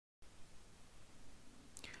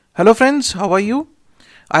Hello friends, how are you?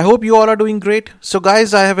 I hope you all are doing great. So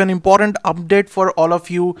guys, I have an important update for all of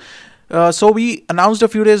you. So we announced a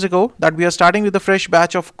few days ago that we are starting with a fresh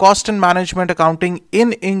batch of cost and management accounting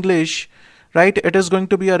in English, right? It is going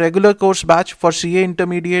to be a regular course batch for CA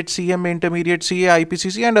Intermediate, CMA Intermediate, CA,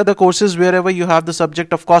 IPCC and other courses wherever you have the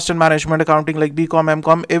subject of cost and management accounting like BCom,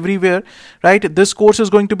 MCom, everywhere, right? This course is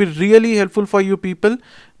going to be really helpful for you people.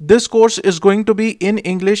 This course is going to be in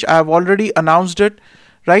English. I have already announced it,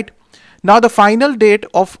 right? Now the final date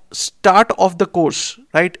of start of the course,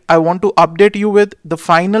 right? I want to update you with the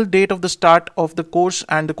final date of the start of the course,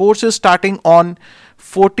 and the course is starting on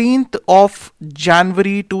 14th of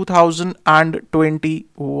January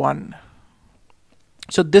 2021.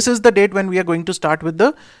 So this is the date when we are going to start with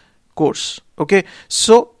the course. Okay.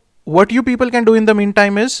 So what you people can do in the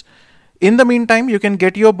meantime is, in the meantime, you can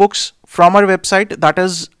get your books from our website, that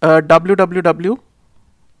is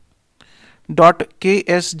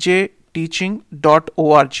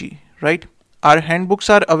www.ksjteaching.org, right? Our handbooks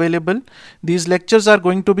are available. These lectures are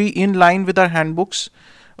going to be in line with our handbooks.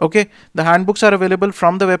 Okay, the handbooks are available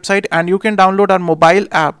from the website, and you can download our mobile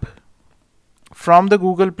app from the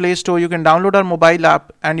Google Play Store. You can download our mobile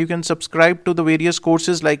app and you can subscribe to the various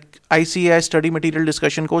courses like ICAI Study Material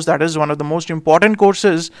Discussion course. That is one of the most important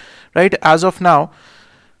courses, right, as of now.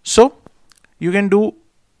 So you can do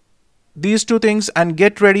these two things and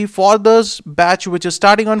get ready for this batch, which is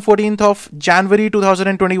starting on 14th of January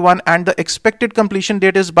 2021, and the expected completion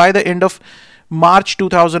date is by the end of March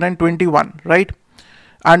 2021, right?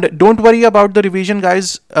 And don't worry about the revision,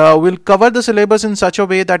 guys. We'll cover the syllabus in such a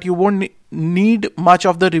way that you won't need much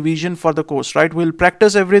of the revision for the course, right? We'll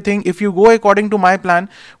practice everything. If you go according to my plan,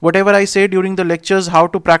 whatever I say during the lectures, how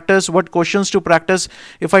to practice, what questions to practice,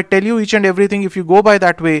 if I tell you each and everything, if you go by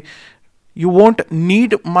that way, you won't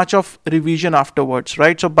need much of revision afterwards,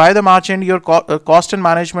 right? So by the March end, your cost and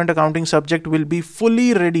management accounting subject will be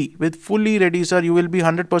fully ready. With fully ready, sir, you will be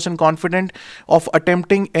 100% confident of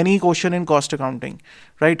attempting any question in cost accounting,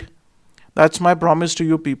 right? That's my promise to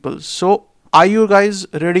you people. So are you guys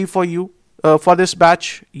ready for this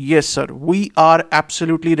batch? Yes, sir. We are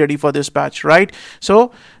absolutely ready for this batch, right?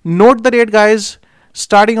 So note the date, guys.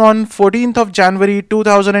 Starting on 14th of January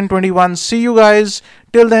 2021. See you guys.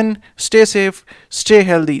 Till then, stay safe, stay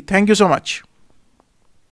healthy. Thank you so much.